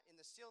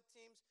SEAL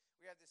teams,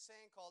 we have this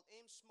saying called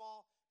aim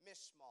small,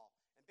 miss small.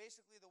 And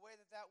basically the way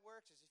that that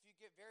works is if you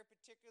get very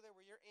particular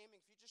where you're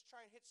aiming, if you just try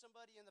and hit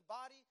somebody in the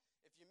body,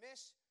 if you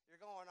miss, you're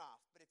going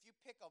off. But if you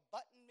pick a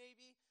button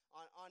maybe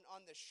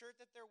on the shirt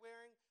that they're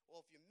wearing,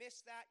 well, if you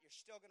miss that, you're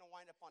still going to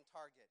wind up on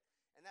target.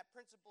 And that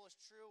principle is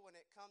true when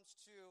it comes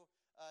to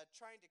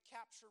trying to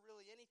capture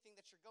really anything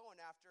that you're going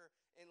after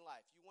in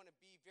life. You want to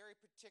be very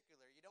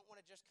particular. You don't want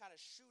to just kind of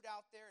shoot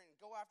out there and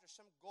go after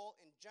some goal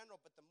in general,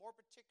 but the more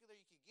particular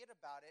you can get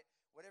about it,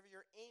 whatever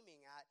you're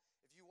aiming at,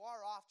 if you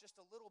are off just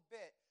a little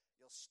bit,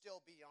 you'll still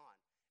be on.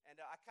 And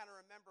I kind of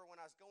remember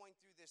when I was going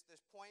through this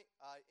point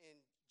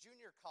in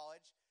junior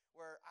college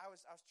where I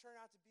was turning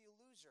out to be a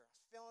loser. I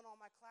was failing all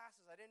my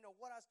classes. I didn't know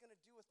what I was going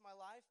to do with my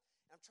life.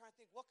 And I'm trying to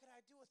think, what could I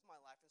do with my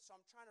life? And so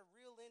I'm trying to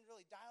reel in,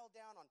 really dial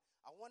down on,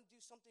 I want to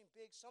do something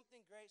big,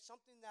 something great,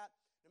 something that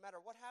no matter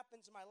what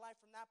happens in my life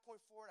from that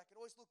point forward, I could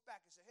always look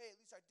back and say, hey, at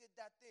least I did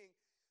that thing.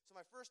 So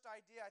my first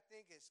idea, I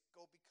think, is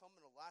go become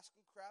an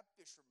Alaskan crab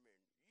fisherman.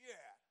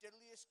 Yeah,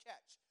 deadliest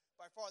catch.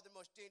 By far the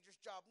most dangerous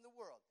job in the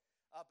world.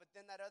 But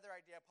then that other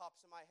idea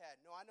pops in my head.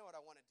 No, I know what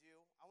I want to do.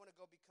 I want to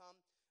go become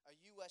a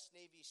U.S.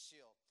 Navy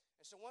SEAL.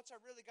 And so once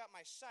I really got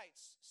my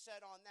sights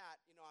set on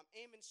that, I'm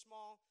aiming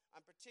small,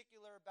 I'm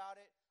particular about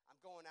it, I'm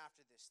going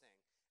after this thing.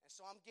 And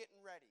so I'm getting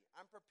ready,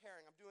 I'm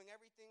preparing, I'm doing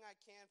everything I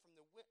can from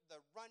the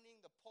running,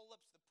 the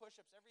pull-ups, the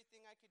push-ups,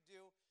 everything I could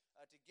do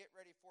to get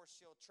ready for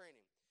SEAL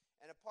training.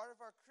 And a part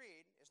of our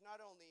creed is not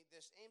only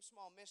this aim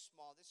small, miss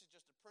small, this is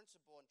just a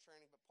principle in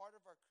training, but part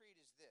of our creed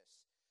is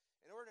this.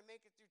 In order to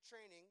make it through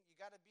training, you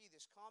got to be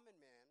this common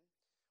man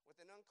with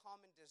an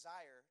uncommon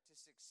desire to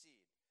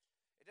succeed.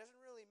 It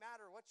doesn't really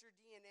matter what your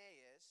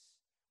DNA is.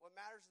 What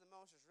matters the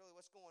most is really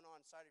what's going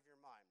on inside of your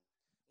mind.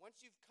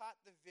 Once you've caught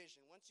the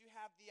vision, once you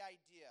have the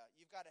idea,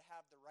 you've got to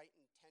have the right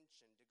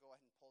intention to go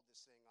ahead and pull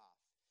this thing off.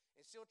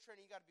 In SEAL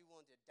training, you got to be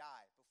willing to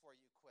die before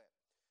you quit.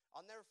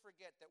 I'll never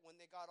forget that when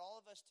they got all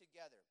of us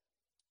together,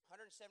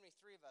 173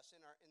 of us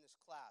in this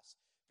class,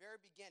 very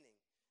beginning,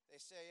 they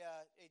say,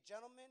 hey,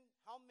 gentlemen,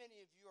 how many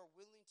of you are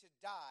willing to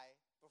die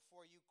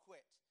before you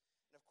quit?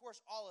 And of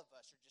course, all of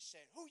us are just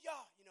saying,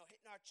 hoo-yah,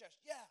 hitting our chest,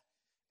 yeah.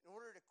 In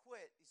order to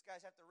quit, these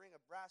guys have to ring a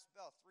brass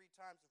bell 3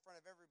 times in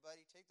front of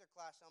everybody, take their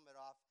class helmet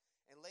off,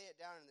 and lay it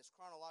down in this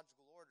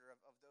chronological order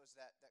of those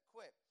that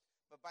quit.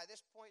 But by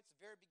this point, it's the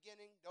very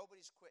beginning,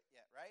 nobody's quit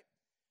yet, right?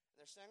 And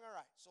they're saying, all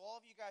right, so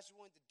all of you guys are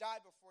willing to die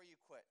before you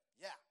quit.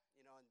 Yeah,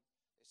 and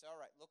they say,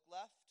 all right, look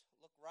left,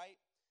 look right,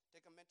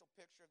 take a mental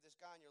picture of this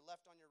guy on your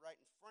left, on your right,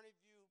 in front of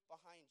you,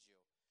 behind you.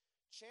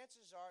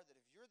 Chances are that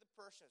if you're the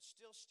person that's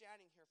still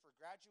standing here for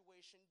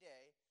graduation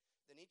day,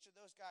 then each of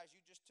those guys you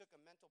just took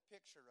a mental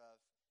picture of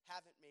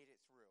haven't made it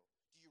through.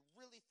 Do you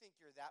really think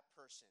you're that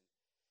person?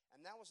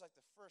 And that was like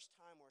the first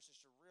time where it's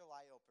just a real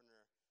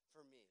eye-opener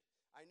for me.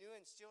 I knew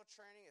in SEAL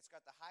training it's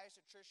got the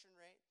highest attrition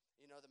rate.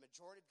 The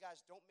majority of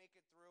guys don't make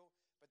it through.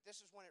 But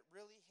this is when it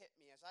really hit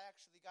me as I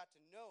actually got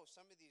to know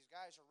some of these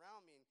guys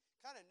around me and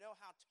kind of know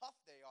how tough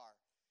they are.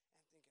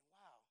 And thinking,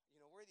 wow,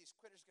 where are these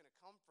quitters going to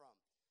come from?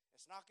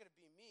 It's not going to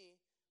be me,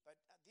 but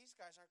these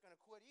guys aren't going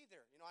to quit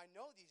either. I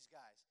know these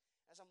guys.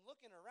 As I'm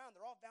looking around,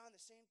 they're all vowing the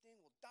same thing.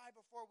 We'll die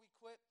before we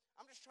quit.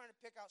 I'm just trying to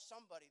pick out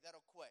somebody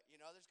that'll quit.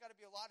 There's got to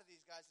be a lot of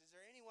these guys. Is there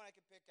anyone I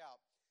can pick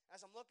out?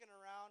 As I'm looking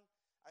around,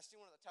 I see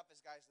one of the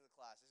toughest guys in the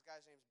class. This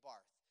guy's name's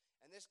Barth.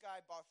 And this guy,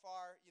 by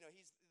far,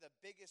 he's the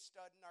biggest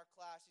stud in our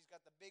class. He's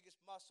got the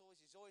biggest muscles.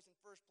 He's always in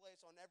first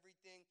place on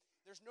everything.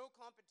 There's no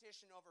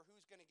competition over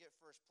who's going to get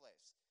first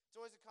place. It's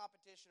always a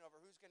competition over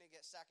who's going to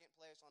get second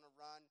place on a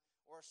run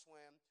or a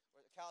swim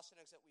or the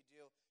calisthenics that we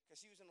do,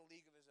 because he was in a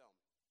league of his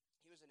own.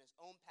 He was in his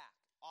own pack,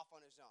 off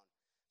on his own.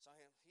 So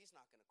he's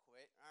not going to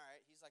quit. All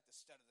right, he's like the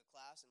stud of the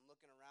class, and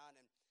looking around,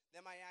 and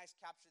then my eyes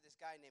capture this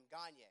guy named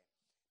Gagne.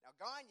 Now,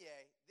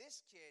 Gagne,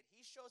 this kid,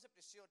 he shows up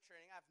to SEAL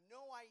training. I have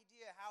no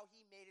idea how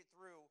he made it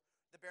through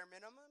the bare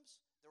minimums,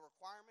 the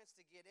requirements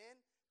to get in,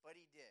 but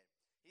he did.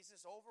 He's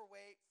this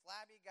overweight,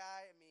 flabby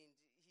guy.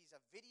 He's a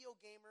video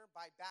gamer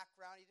by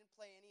background. He didn't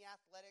play any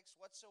athletics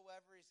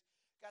whatsoever. He's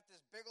got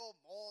this big old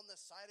mole on the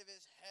side of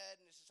his head,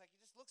 and it's just like,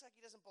 he just looks like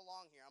he doesn't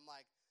belong here. I'm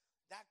like,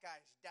 that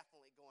guy's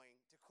definitely going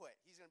to quit.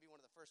 He's going to be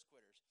one of the first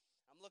quitters.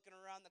 I'm looking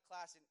around the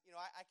class, and,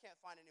 I can't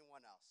find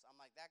anyone else.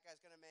 I'm like, that guy's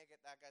going to make it,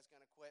 that guy's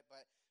going to quit,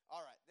 but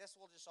all right, this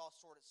will just all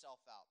sort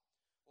itself out.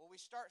 Well, we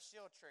start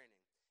SEAL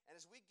training, and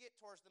as we get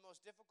towards the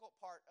most difficult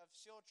part of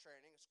SEAL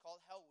training, it's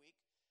called Hell Week.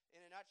 In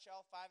a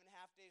nutshell, 5.5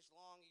 days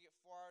long, you get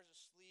 4 hours of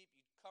sleep,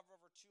 you cover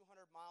over 200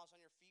 miles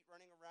on your feet,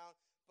 running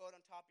around, boat on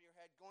top of your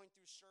head, going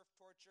through surf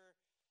torture.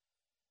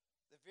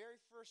 The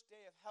very first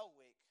day of Hell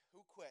Week,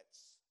 who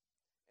quits?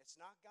 It's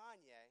not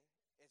Gagne,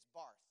 it's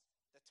Barth,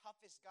 the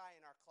toughest guy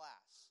in our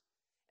class.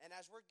 And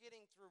as we're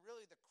getting through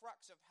really the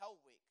crux of Hell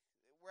Week,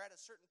 we're at a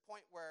certain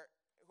point where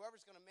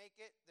whoever's going to make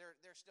it, they're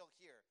still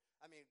here.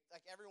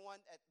 Like everyone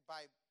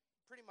by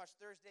pretty much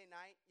Thursday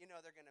night,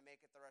 they're going to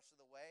make it the rest of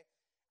the way.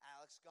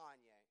 Alex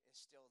Gagne is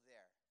still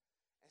there.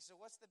 And so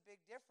what's the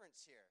big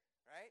difference here,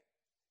 right?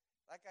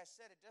 Like I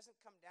said, it doesn't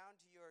come down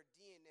to your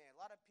DNA. A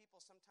lot of people,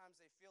 sometimes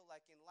they feel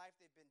like in life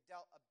they've been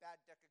dealt a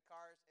bad deck of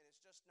cards, and it's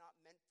just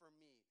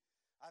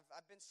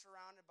I've been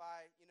surrounded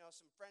by,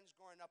 some friends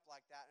growing up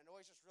like that, and it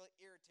always just really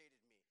irritated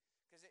me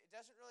because it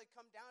doesn't really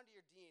come down to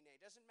your DNA.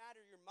 It doesn't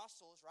matter your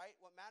muscles, right?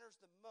 What matters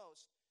the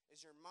most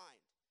is your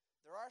mind.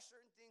 There are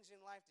certain things in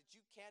life that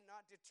you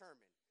cannot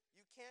determine.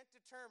 You can't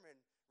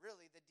determine,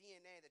 really, the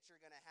DNA that you're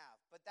going to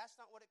have. But that's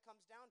not what it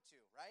comes down to,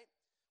 right?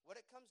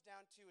 What it comes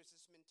down to is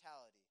this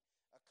mentality.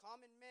 A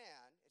common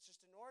man, it's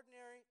just an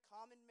ordinary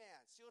common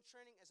man. SEAL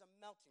training is a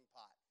melting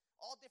pot.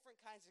 All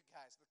different kinds of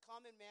guys. The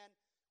common man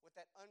with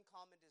that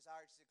uncommon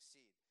desire to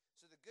succeed.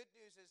 So the good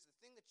news is the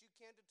thing that you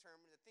can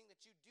determine, the thing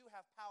that you do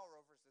have power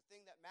over is the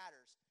thing that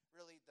matters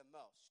really the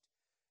most.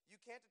 You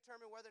can't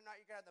determine whether or not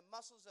you're going to have the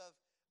muscles of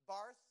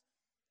Barth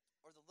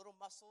or the little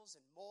muscles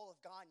and mole of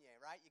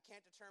Gagne, right? You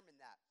can't determine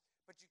that.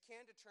 But you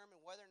can determine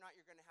whether or not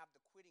you're going to have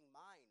the quitting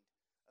mind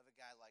of a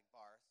guy like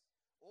Barth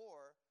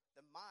or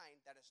the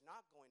mind that is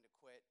not going to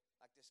quit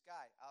like this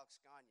guy,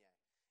 Alex Gagne.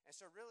 And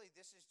so really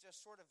this is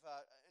just sort of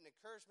an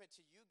encouragement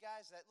to you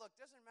guys that, look,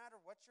 doesn't matter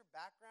what's your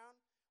background,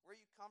 where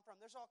you come from.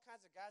 There's all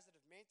kinds of guys that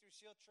have made through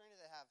SEAL training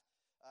that have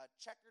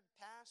checkered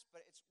past,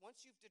 but it's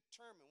once you've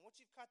determined, once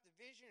you've caught the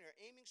vision, you're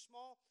aiming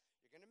small,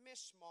 you're going to miss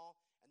small,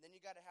 and then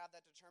you got to have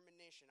that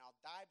determination. I'll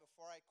die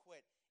before I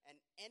quit. And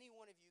any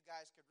one of you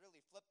guys could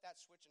really flip that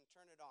switch and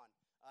turn it on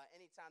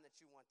anytime that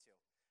you want to.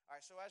 All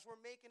right, so as we're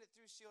making it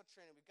through SEAL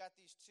training, we've got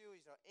these two,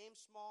 aim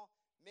small,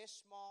 miss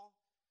small,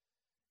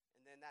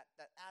 and then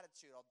that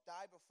attitude, I'll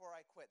die before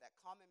I quit, that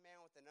common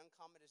man with an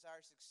uncommon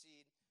desire to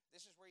succeed.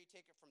 This is where you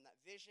take it from that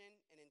vision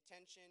and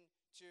intention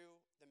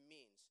to the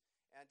means.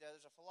 And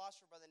there's a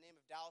philosopher by the name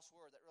of Dallas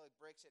Willard that really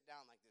breaks it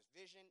down like this.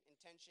 Vision,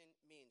 intention,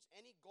 means.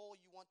 Any goal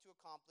you want to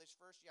accomplish,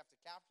 first you have to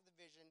capture the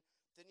vision,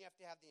 then you have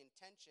to have the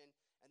intention,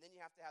 and then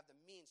you have to have the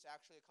means to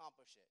actually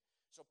accomplish it.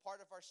 So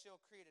part of our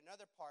SEAL creed,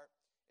 another part,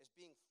 is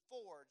being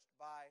forged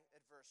by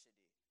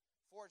adversity.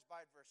 Forged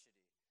by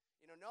adversity.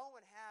 No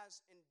one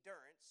has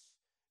endurance.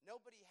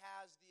 Nobody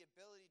has the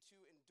ability to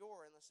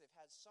endure unless they've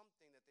had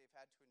something that they've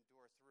had to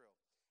endure through.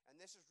 And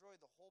this is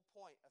really the whole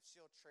point of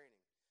SEAL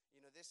training.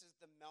 This is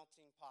the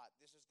melting pot.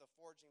 This is the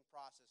forging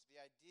process. The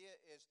idea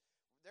is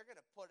they're going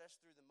to put us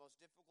through the most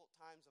difficult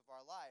times of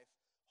our life.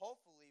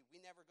 Hopefully,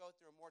 we never go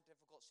through a more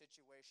difficult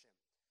situation.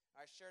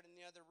 I shared in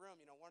the other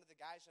room, one of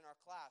the guys in our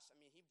class,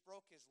 he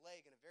broke his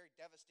leg in a very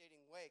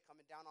devastating way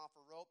coming down off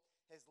a rope.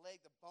 His leg,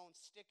 the bone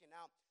sticking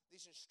out.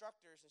 These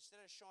instructors,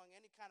 instead of showing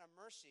any kind of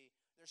mercy,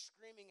 they're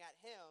screaming at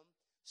him,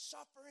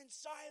 "Suffer in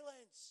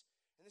silence."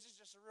 And this is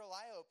just a real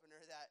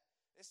eye-opener that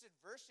this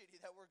adversity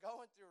that we're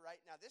going through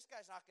right now, this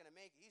guy's not going to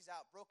make it. He's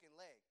out, broken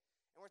leg.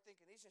 And we're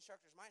thinking these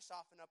instructors might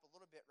soften up a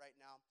little bit right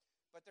now,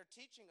 but they're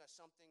teaching us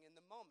something in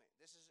the moment.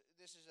 This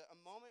is a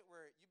moment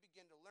where you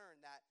begin to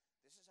learn that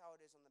this is how it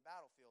is on the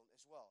battlefield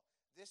as well.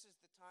 This is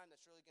the time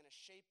that's really going to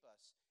shape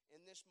us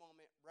in this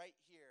moment right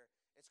here.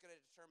 It's going to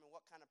determine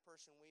what kind of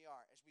person we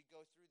are as we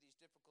go through these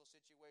difficult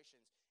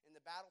situations. In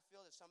the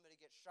battlefield, if somebody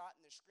gets shot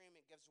and they're screaming,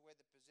 it gives away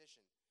the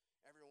position.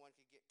 Everyone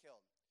could get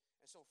killed.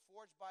 And so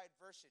forged by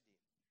adversity.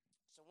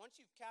 So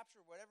once you've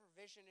captured whatever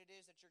vision it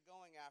is that you're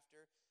going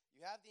after,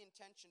 you have the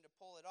intention to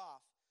pull it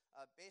off,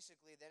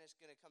 basically then it's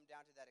going to come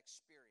down to that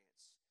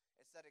experience.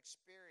 It's that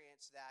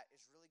experience that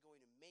is really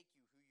going to make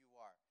you who you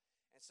are.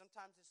 And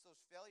sometimes it's those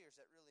failures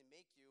that really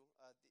make you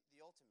the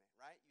ultimate,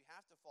 right? You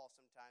have to fall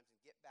sometimes and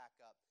get back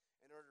up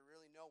in order to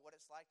really know what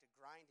it's like to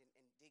grind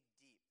and dig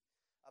deep.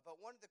 But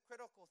one of the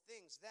critical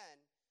things then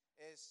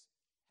is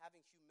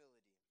having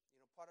humility.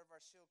 Part of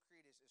our SEAL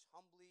creed is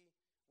humbly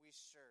we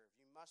serve.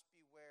 You must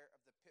beware of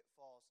the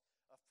pitfalls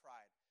of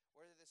pride.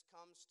 Whether this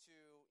comes to,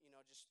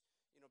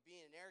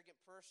 being an arrogant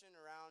person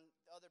around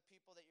other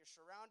people that you're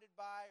surrounded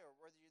by, or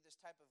whether you're this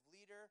type of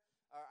leader.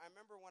 I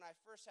remember when I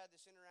first had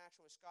this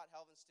interaction with Scott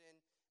Helvenston,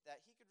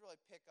 that he could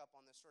really pick up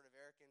on this sort of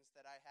arrogance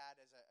that I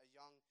had as a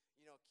young,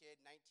 kid,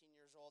 19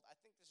 years old. I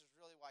think this is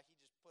really why he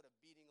just put a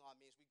beating on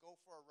me. As we go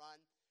for a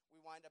run,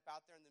 we wind up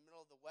out there in the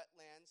middle of the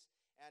wetlands,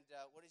 and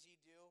what does he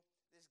do?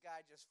 This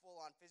guy just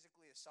full-on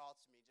physically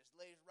assaults me, just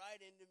lays right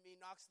into me,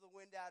 knocks the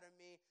wind out of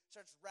me,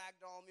 starts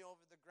ragdolling me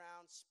over the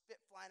ground, spit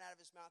flying out of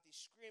his mouth. He's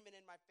screaming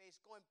in my face,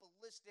 going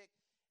ballistic,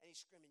 and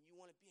he's screaming, "You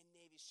want to be a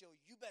Navy SEAL?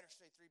 You better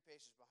stay 3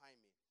 paces behind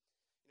me."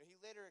 He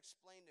later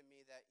explained to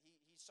me that he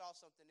saw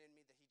something in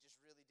me that he just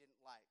really didn't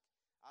like.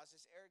 I was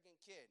this arrogant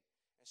kid,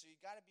 and so you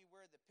got to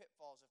beware of the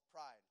pitfalls of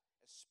pride,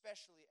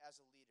 especially as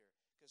a leader,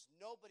 because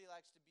nobody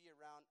likes to be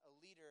around a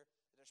leader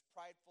that is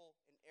prideful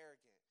and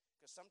arrogant.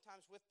 Because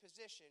sometimes with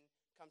position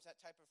comes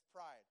that type of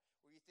pride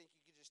where you think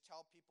you can just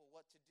tell people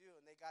what to do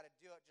and they got to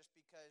do it just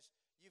because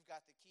you've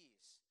got the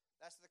keys.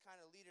 That's the kind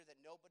of leader that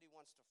nobody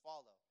wants to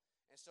follow.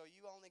 And so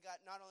you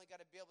not only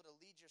got to be able to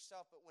lead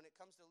yourself, but when it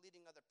comes to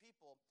leading other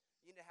people,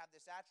 you need to have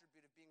this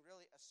attribute of being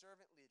really a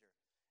servant leader.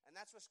 And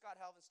that's what Scott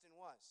Helvenston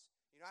was.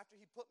 After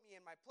he put me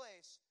in my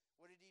place,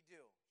 what did he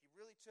do? He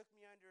really took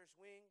me under his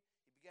wing.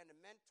 He began to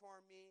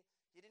mentor me.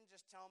 He didn't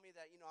just tell me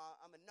that,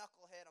 I'm a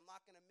knucklehead, I'm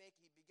not going to make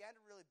it. He began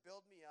to really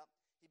build me up.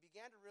 He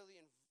began to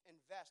really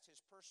invest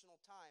his personal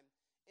time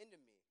into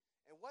me.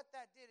 And what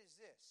that did is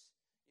this.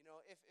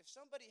 If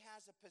somebody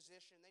has a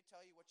position, they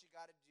tell you what you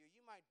got to do,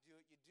 you might do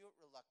it. You do it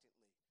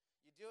reluctantly.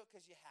 You do it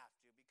because you have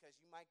to, because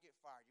you might get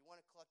fired. You want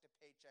to collect a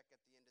paycheck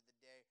at the end of the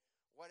day,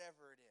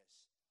 whatever it is.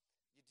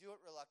 You do it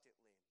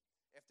reluctantly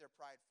if they're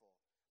prideful.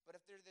 But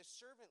if they're this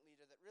servant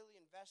leader that really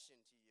invests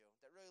into you,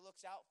 that really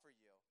looks out for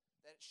you,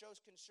 that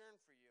shows concern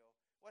for you,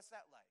 what's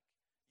that like?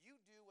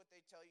 You do what they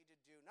tell you to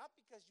do, not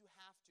because you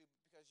have to, but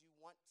because you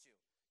want to.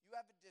 You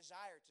have a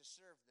desire to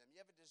serve them.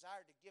 You have a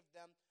desire to give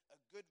them a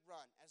good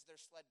run as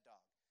their sled dog.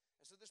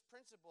 And so this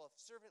principle of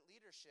servant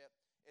leadership,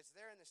 it's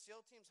there in the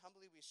SEAL teams,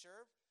 Humbly We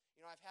Serve.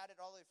 I've had it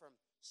all the way from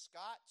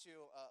Scott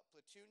to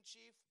platoon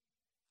chief,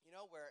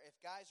 where if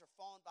guys are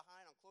falling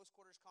behind on close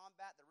quarters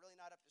combat, they're really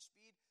not up to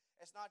speed.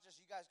 It's not just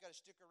you guys got to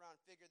stick around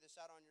and figure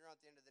this out on your own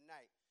at the end of the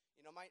night.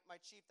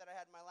 My chief that I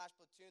had in my last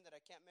platoon that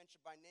I can't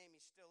mention by name,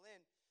 he's still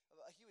in,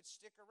 he would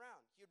stick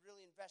around. He would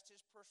really invest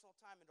his personal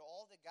time into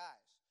all the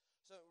guys.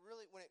 So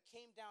really, when it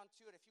came down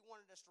to it, if he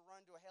wanted us to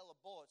run to a hail of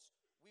bullets,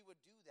 we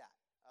would do that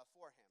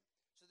for him.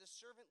 So this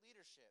servant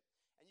leadership,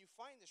 and you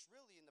find this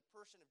really in the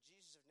person of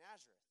Jesus of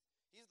Nazareth.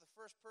 He's the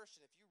first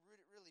person, if you root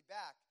it really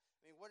back,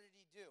 what did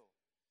he do?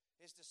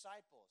 His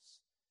disciples,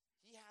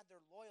 he had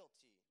their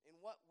loyalty. In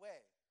what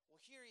way?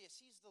 Well, here he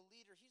is. He's the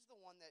leader. He's the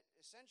one that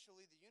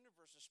essentially the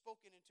universe is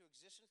spoken into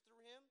existence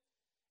through him.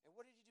 And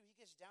what did he do? He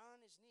gets down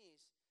on his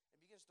knees and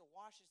begins to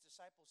wash his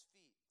disciples'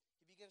 feet.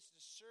 He begins to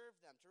serve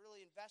them, to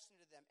really invest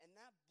into them. And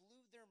that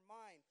blew their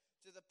mind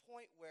to the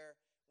point where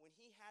when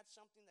he had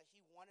something that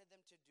he wanted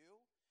them to do,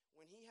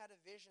 when he had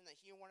a vision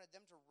that he wanted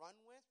them to run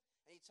with,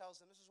 and he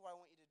tells them, this is what I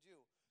want you to do.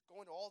 Go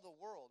into all the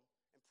world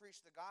and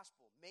preach the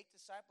gospel. Make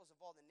disciples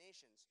of all the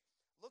nations.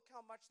 Look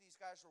how much these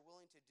guys were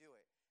willing to do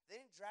it. They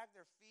didn't drag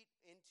their feet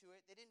into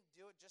it. They didn't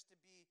do it just to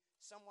be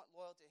somewhat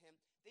loyal to him.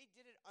 They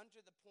did it under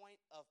the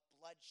point of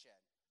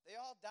bloodshed. They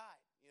all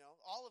died,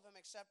 all of them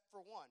except for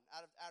one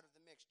out of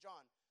the mix,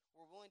 John,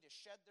 were willing to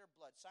shed their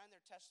blood, sign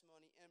their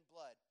testimony in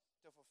blood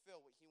to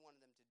fulfill what he wanted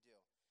them to do.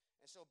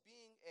 And so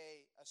being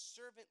a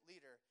servant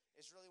leader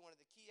is really one of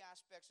the key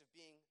aspects of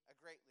being a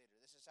great leader.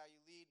 This is how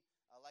you lead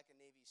like a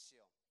Navy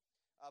SEAL.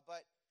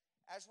 But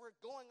as we're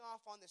going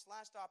off on this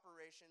last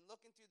operation,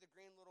 looking through the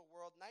green little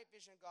world, night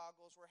vision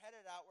goggles, we're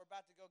headed out. We're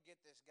about to go get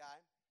this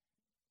guy.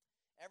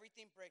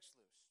 Everything breaks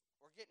loose.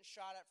 We're getting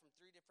shot at from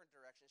 3 different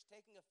directions,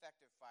 taking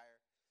effective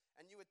fire.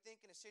 And you would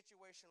think in a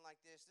situation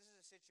like this is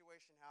a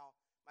situation how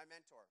my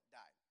mentor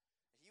died.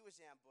 He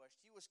was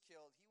ambushed. He was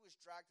killed. He was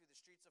dragged through the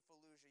streets of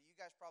Fallujah. You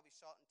guys probably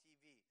saw it on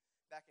TV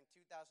back in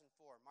 2004,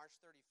 March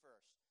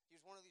 31st. He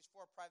was one of these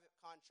 4 private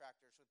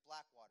contractors with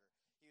Blackwater.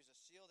 He was a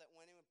SEAL that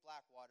went in with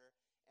Blackwater.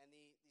 And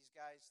these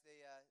guys,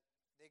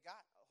 they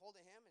got a hold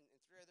of him and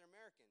 3 other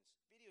Americans,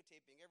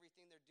 videotaping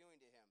everything they're doing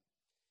to him.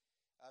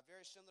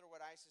 Very similar to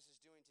what ISIS is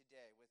doing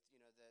today with,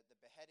 the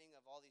beheading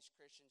of all these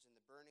Christians and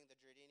the burning the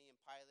Jordanian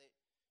pilot,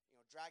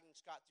 dragging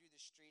Scott through the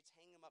streets,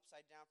 hanging him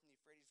upside down from the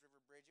Euphrates River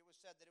Bridge. It was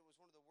said that it was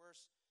one of the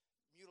worst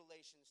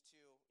mutilations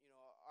to,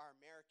 our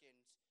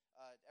Americans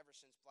ever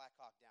since Black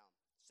Hawk Down.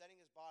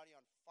 Setting his body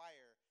on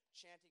fire,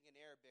 chanting in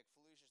Arabic,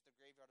 Fallujah is the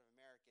graveyard of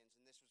Americans,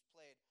 and this was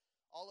played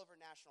all over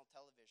national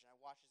television. I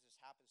watched as this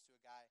happens to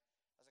a guy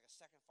that was like a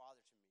second father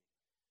to me.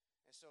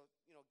 And so,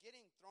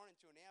 getting thrown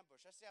into an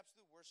ambush, that's the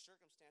absolute worst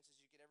circumstances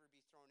you could ever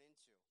be thrown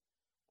into.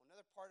 Well,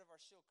 another part of our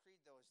SEAL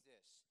creed, though, is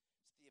this.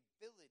 It's the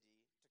ability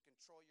to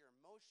control your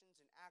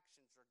emotions and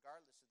actions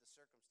regardless of the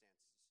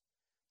circumstances.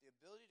 The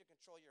ability to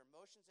control your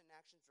emotions and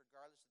actions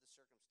regardless of the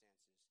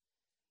circumstances.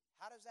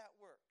 How does that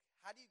work?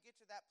 How do you get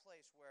to that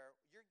place where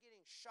you're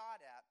getting shot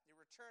at, you're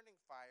returning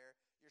fire,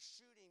 you're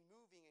shooting,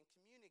 moving, and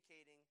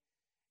communicating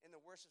in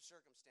the worst of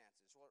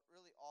circumstances? Well, it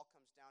really all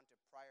comes down to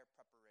prior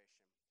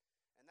preparation.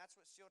 And that's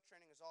what SEAL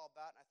training is all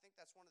about. And I think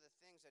that's one of the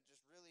things that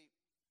just really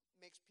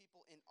makes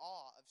people in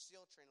awe of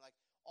SEAL training, like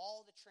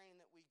all the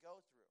training that we go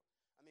through.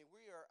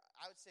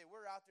 I would say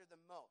we're out there the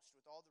most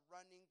with all the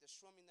running, the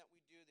swimming that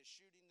we do, the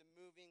shooting, the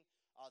moving,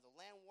 the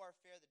land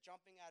warfare, the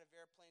jumping out of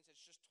airplanes.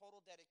 It's just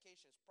total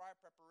dedication. It's prior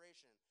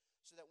preparation.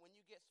 So that when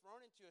you get thrown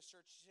into a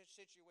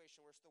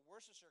situation where it's the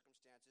worst of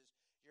circumstances,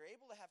 you're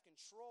able to have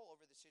control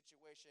over the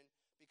situation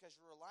because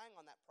you're relying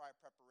on that prior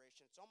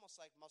preparation. It's almost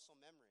like muscle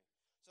memory.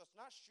 So it's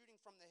not shooting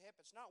from the hip.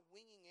 It's not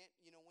winging it,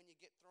 when you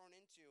get thrown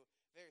into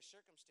various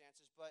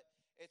circumstances. But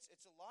it's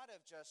a lot of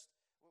just,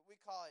 we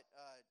call it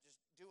just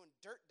doing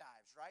dirt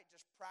dives, right?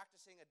 Just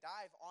practicing a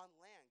dive on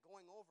land,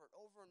 going over it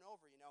over and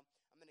over.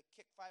 I'm going to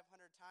kick 500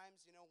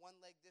 times, one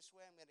leg this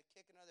way. I'm going to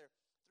kick another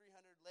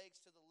 300 legs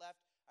to the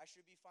left. I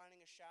should be finding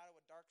a shadow,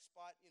 a dark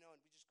spot, and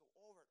we just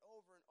go over it,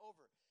 over and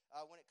over.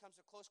 When it comes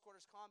to close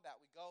quarters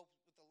combat, we go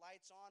with the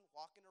lights on,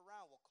 walking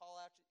around. We'll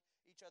call out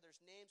each other's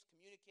names,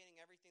 communicating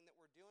everything that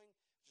we're doing,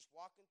 just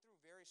walking through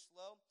very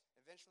slow.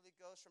 Eventually it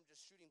goes from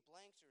just shooting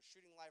blanks or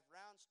shooting live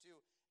rounds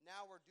to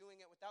now we're doing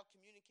it without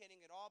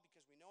communicating at all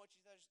because we know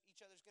what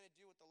each other's going to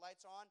do with the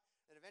lights on.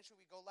 And eventually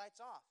we go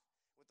lights off.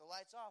 With the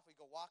lights off, we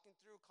go walking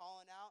through,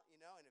 calling out, and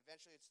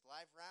eventually it's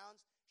live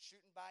rounds,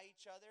 shooting by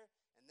each other.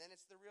 And then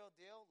it's the real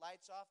deal,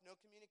 lights off, no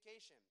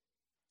communication.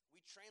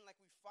 We train like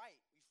we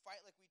fight. We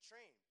fight like we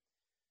train.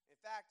 In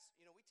fact,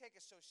 we take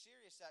it so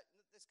serious that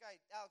this guy,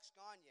 Alex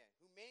Gagne,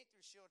 who made it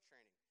through SEAL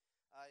training,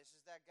 this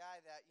is that guy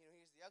that,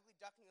 he's the ugly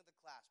duckling of the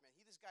class, man.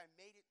 This guy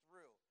made it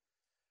through.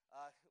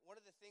 One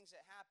of the things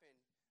that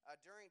happened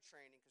during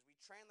training, because we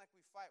train like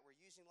we fight, we're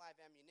using live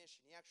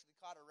ammunition. He actually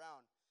caught a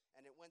round,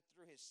 and it went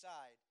through his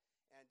side,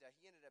 and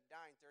he ended up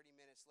dying 30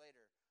 minutes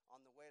later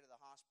on the way to the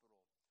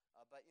hospital.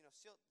 But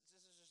SEAL,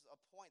 this is just a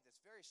point that's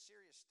very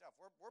serious stuff.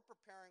 We're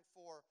preparing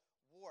for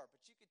war,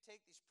 but you could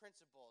take these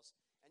principles,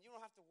 and you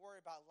don't have to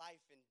worry about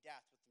life and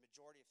death with the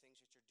majority of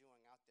things that you're doing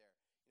out there,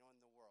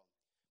 in the world.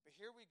 But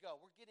here we go.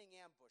 We're getting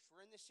ambushed.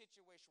 We're in this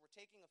situation. We're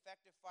taking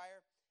effective fire.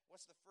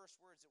 What's the first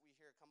words that we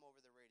hear come over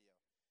the radio?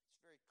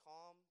 It's very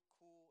calm,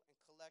 cool, and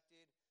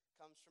collected.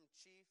 Comes from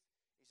Chief.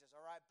 He says,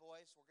 all right,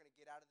 boys, we're going to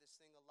get out of this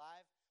thing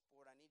alive,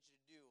 but what I need you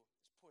to do is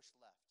push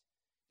left.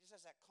 He just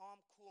has that calm,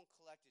 cool, and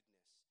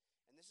collectedness.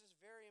 And this is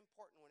very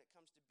important when it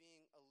comes to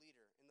being a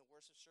leader in the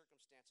worst of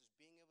circumstances,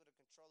 being able to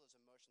control those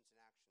emotions and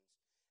actions.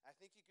 I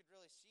think you could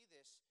really see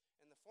this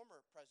in the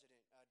former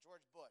president,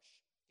 George Bush.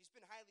 He's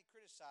been highly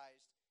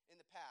criticized in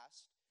the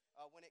past.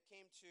 When it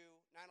came to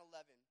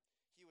 9/11,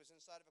 he was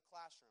inside of a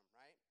classroom,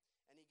 right?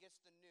 And he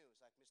gets the news,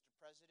 like, Mr.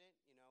 President,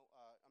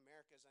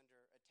 America's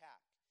under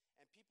attack.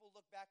 And people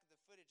look back at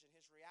the footage and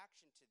his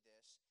reaction to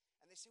this,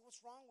 and they say,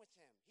 what's wrong with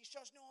him? He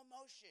shows no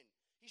emotion.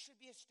 He should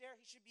be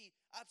hysterical. He should be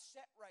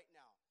upset right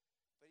now.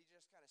 But he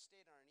just kind of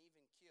stayed on an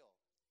even keel.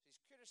 So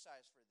he's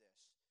criticized for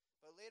this.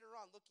 But later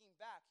on, looking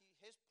back,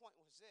 his point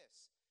was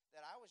this,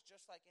 that I was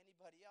just like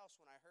anybody else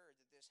when I heard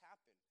that this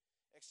happened.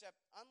 Except,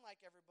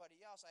 unlike everybody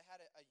else, I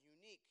had a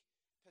unique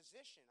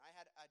position. I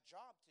had a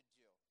job to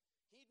do.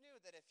 He knew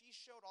that if he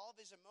showed all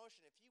of his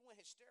emotion, if he went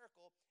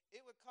hysterical,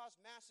 it would cause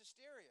mass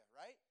hysteria,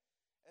 right?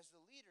 As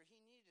the leader, he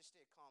needed to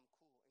stay calm,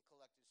 cool, and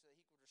collected so that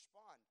he could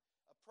respond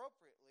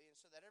appropriately and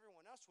so that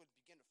everyone else would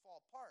begin to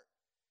fall apart.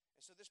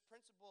 And so this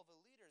principle of a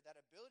leader, that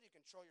ability to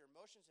control your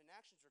emotions and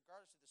actions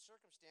regardless of the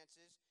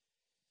circumstances,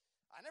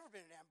 I've never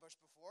been in an ambush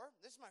before.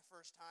 This is my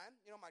first time.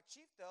 My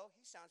chief, though,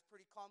 he sounds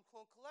pretty calm,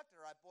 cool, and collected.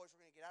 All right, boys,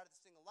 we're going to get out of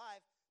this thing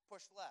alive.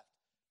 Push left.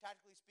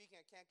 Tactically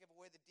speaking, I can't give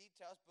away the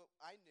details, but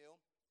I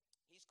knew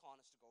he's calling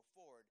us to go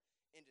forward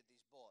into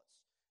these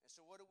bullets. And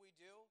so what do? We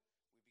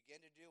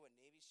begin to do what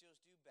Navy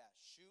SEALs do best: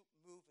 shoot,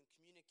 move, and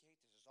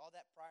communicate. This is all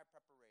that prior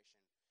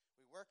preparation.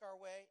 We work our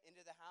way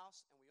into the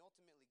house, and we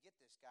ultimately get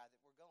this guy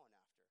that we're going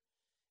after.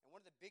 And one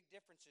of the big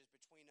differences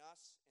between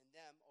us and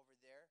them over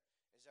there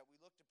is that we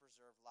look to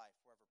preserve life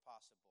wherever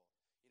possible.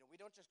 We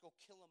don't just go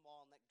kill them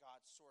all and let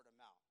God sort them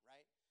out,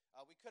 right?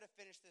 We could have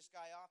finished this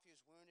guy off. He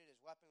was wounded.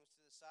 His weapon was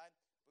to the side.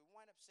 But we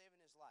wind up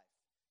saving his life.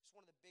 It's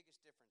one of the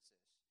biggest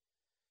differences.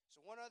 So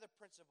one other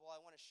principle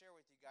I want to share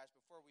with you guys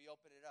before we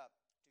open it up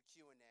to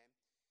Q&A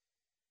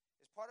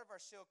is part of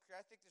our SEAL career.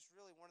 I think this is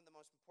really one of the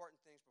most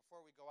important things before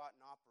we go out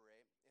and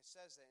operate. It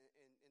says that in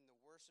the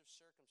worst of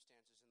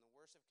circumstances, in the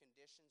worst of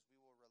conditions, we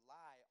will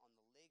rely on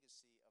the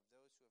legacy of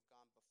those who have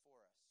gone before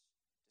us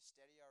to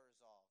steady our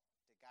resolve,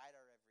 to guide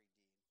our every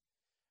deed.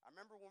 I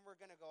remember when we were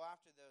going to go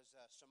after those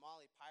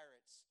Somali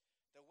pirates,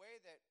 the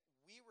way that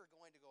we were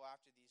going to go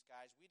after these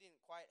guys, we didn't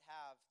quite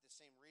have the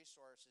same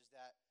resources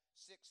that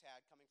Six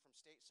had coming from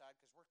stateside,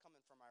 because we're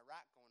coming from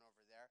Iraq going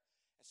over there.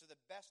 And so the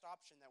best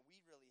option that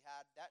we really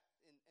had, that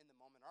in the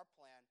moment, our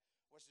plan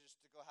was just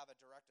to go have a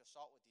direct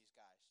assault with these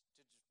guys, to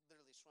just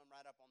literally swim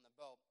right up on the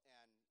boat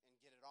and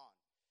get it on.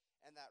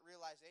 And that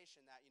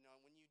realization that,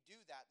 when you do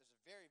that, there's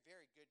a very,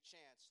 very good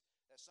chance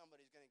that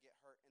somebody's going to get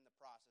hurt in the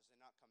process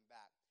and not come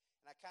back.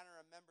 And I kind of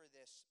remember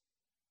this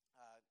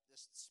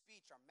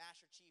speech our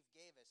Master Chief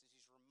gave us as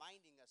he's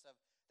reminding us of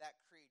that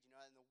creed.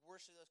 In the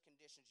worst of those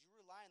conditions, you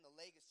rely on the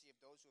legacy of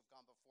those who have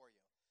gone before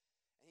you.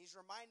 And he's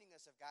reminding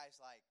us of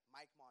guys like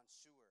Mike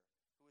Monsoor,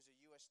 who was a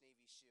U.S.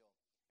 Navy SEAL.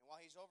 And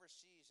while he's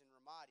overseas in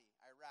Ramadi,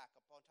 Iraq,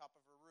 up on top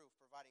of a roof,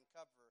 providing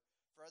cover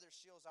for other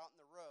SEALs out in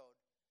the road,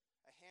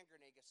 a hand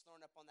grenade gets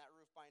thrown up on that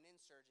roof by an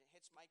insurgent,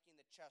 hits Mikey in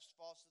the chest,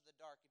 falls to the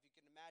dark. If you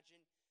can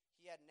imagine,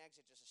 he had an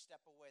exit just a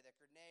step away. That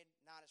grenade,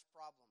 not his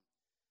problem.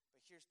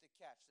 But here's the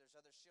catch. There's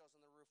other SEALs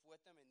on the roof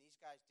with him, and these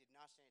guys did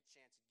not stand a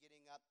chance of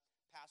getting up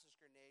past his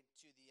grenade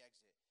to the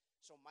exit.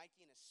 So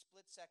Mikey, in a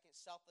split-second,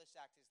 selfless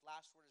act, his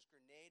last word is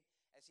grenade,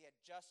 as he had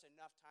just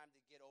enough time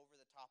to get over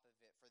the top of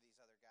it for these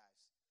other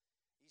guys.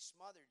 He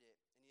smothered it,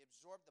 and he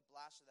absorbed the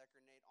blast of that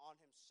grenade on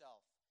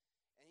himself.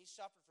 And he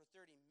suffered for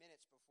 30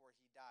 minutes before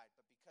he died.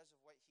 But because of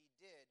what he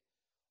did,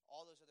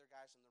 all those other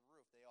guys on the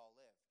roof, they all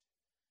lived.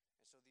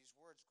 And so these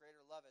words,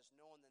 greater love has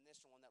no one than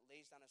this one that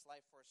lays down his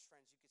life for his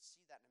friends. You could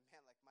see that in a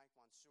man like Mike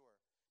Monsoor.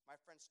 My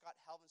friend Scott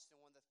Helvenston,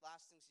 one of the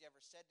last things he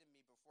ever said to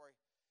me before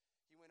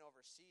he went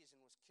overseas and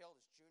was killed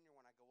as junior,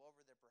 when I go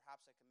over there,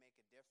 perhaps I can make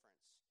a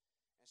difference.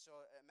 And so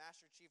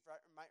Master Chief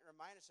might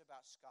remind us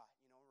about Scott.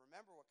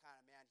 Remember what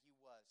kind of man he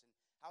was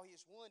and how he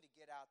was willing to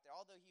get out there.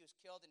 Although he was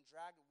killed and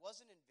dragged, it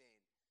wasn't in vain.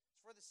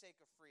 It's for the sake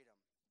of freedom,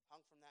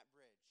 hung from that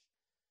bridge.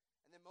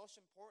 And then most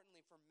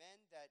importantly, for men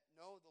that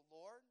know the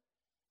Lord,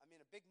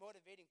 a big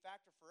motivating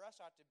factor for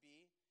us ought to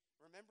be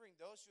remembering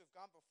those who have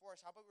gone before us.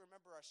 How about we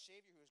remember our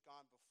Savior who has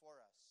gone before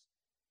us?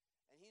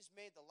 And he's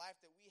made the life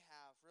that we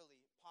have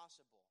really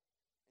possible.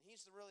 And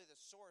he's really the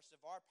source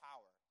of our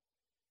power.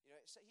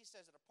 He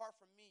says that apart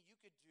from me, you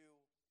could do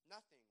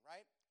nothing,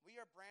 right? We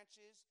are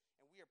branches,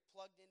 and we are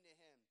plugged into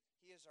him.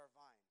 He is our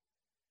vine.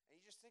 And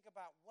you just think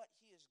about what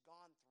he has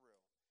gone through.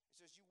 And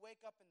so as you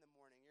wake up in the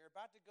morning, you're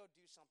about to go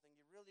do something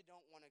you really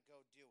don't want to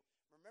go do.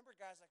 Remember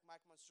guys like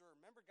Mike Mansour.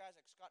 Remember guys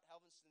like Scott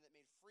Helvenston that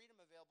made freedom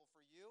available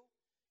for you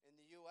in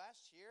the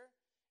U.S., here.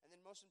 And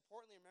then most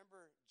importantly,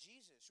 remember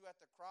Jesus, who at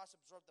the cross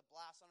absorbed the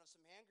blast not of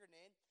some hand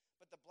grenade,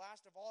 but the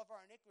blast of all of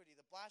our iniquity,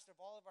 the blast of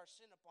all of our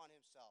sin upon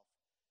himself,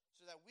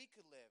 so that we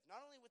could live, not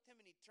only with him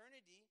in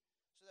eternity,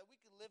 so that we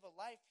could live a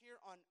life here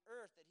on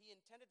earth that he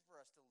intended for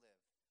us to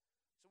live.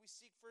 So we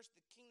seek first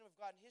the kingdom of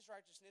God and his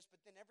righteousness, but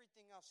then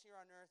everything else here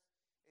on earth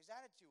is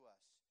added to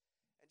us.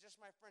 And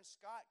just my friend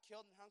Scott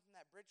killed and hung from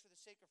that bridge for the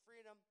sake of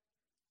freedom.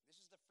 This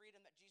is the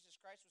freedom that Jesus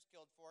Christ was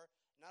killed for,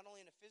 not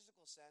only in a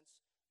physical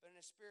sense, but in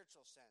a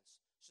spiritual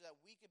sense, so that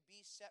we could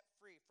be set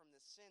free from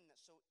the sin that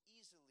so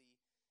easily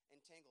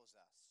entangles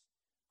us.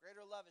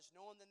 Greater love is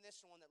no one than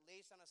this, one that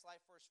lays down his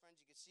life for his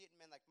friends. You can see it in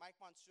men like Mike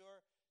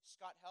Mansour,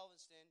 Scott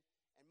Helvenston,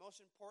 and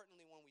most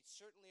importantly, one we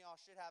certainly all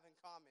should have in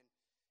common,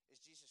 is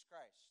Jesus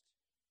Christ.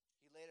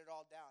 He laid it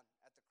all down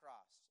at the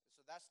cross.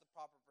 So that's the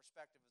proper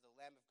perspective of the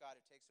Lamb of God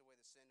who takes away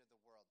the sin of the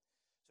world.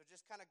 So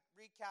just kind of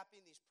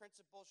recapping these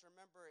principles,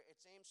 remember,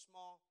 it's aim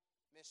small,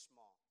 miss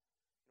small.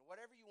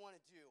 Whatever you want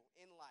to do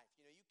in life,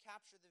 you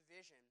capture the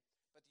vision,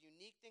 but the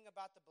unique thing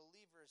about the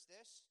believer is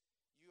this: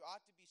 you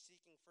ought to be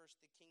seeking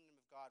first the kingdom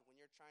of God when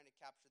you're trying to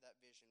capture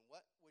that vision.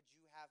 What would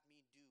you have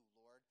me do,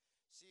 Lord?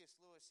 C.S.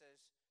 Lewis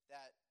says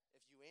that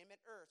if you aim at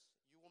earth,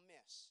 you will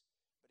miss.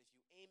 But if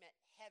you aim at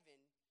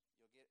heaven,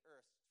 you'll get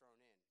earth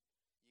thrown in.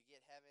 You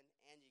get heaven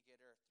and you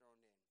get earth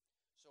thrown in.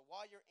 So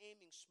while you're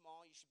aiming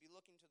small, you should be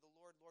looking to the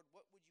Lord. Lord,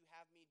 what would you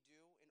have me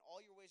do? In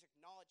all your ways,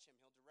 acknowledge him.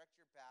 He'll direct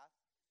your path.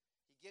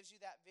 He gives you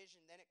that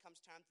vision. Then it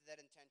comes time to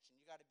that intention.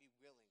 You got to be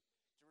willing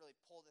to really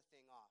pull the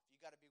thing off. You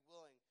got to be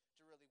willing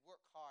to really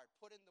work hard,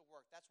 put in the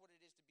work. That's what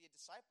it is to be a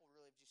disciple,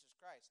 really, of Jesus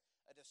Christ.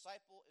 A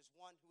disciple is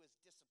one who is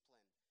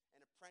disciplined,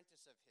 an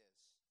apprentice of his.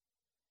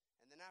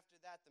 And then after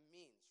that, the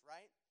means,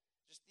 right?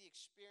 Just the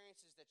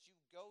experiences that you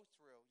go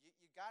through. You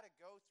got to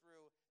go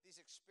through these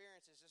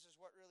experiences. This is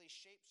what really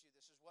shapes you.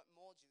 This is what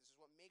molds you. This is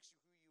what makes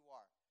you who you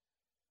are.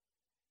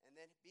 And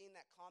then being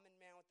that common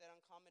man with that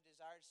uncommon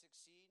desire to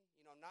succeed,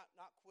 not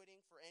quitting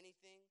for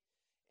anything,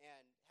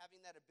 and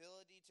having that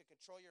ability to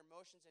control your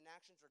emotions and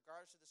actions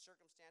regardless of the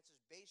circumstances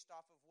based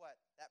off of what?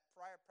 That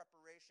prior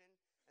preparation,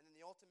 and then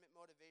the ultimate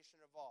motivation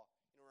of all.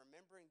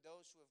 Remembering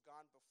those who have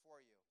gone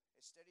before you.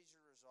 It steadies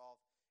your resolve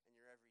and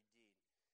your every deed.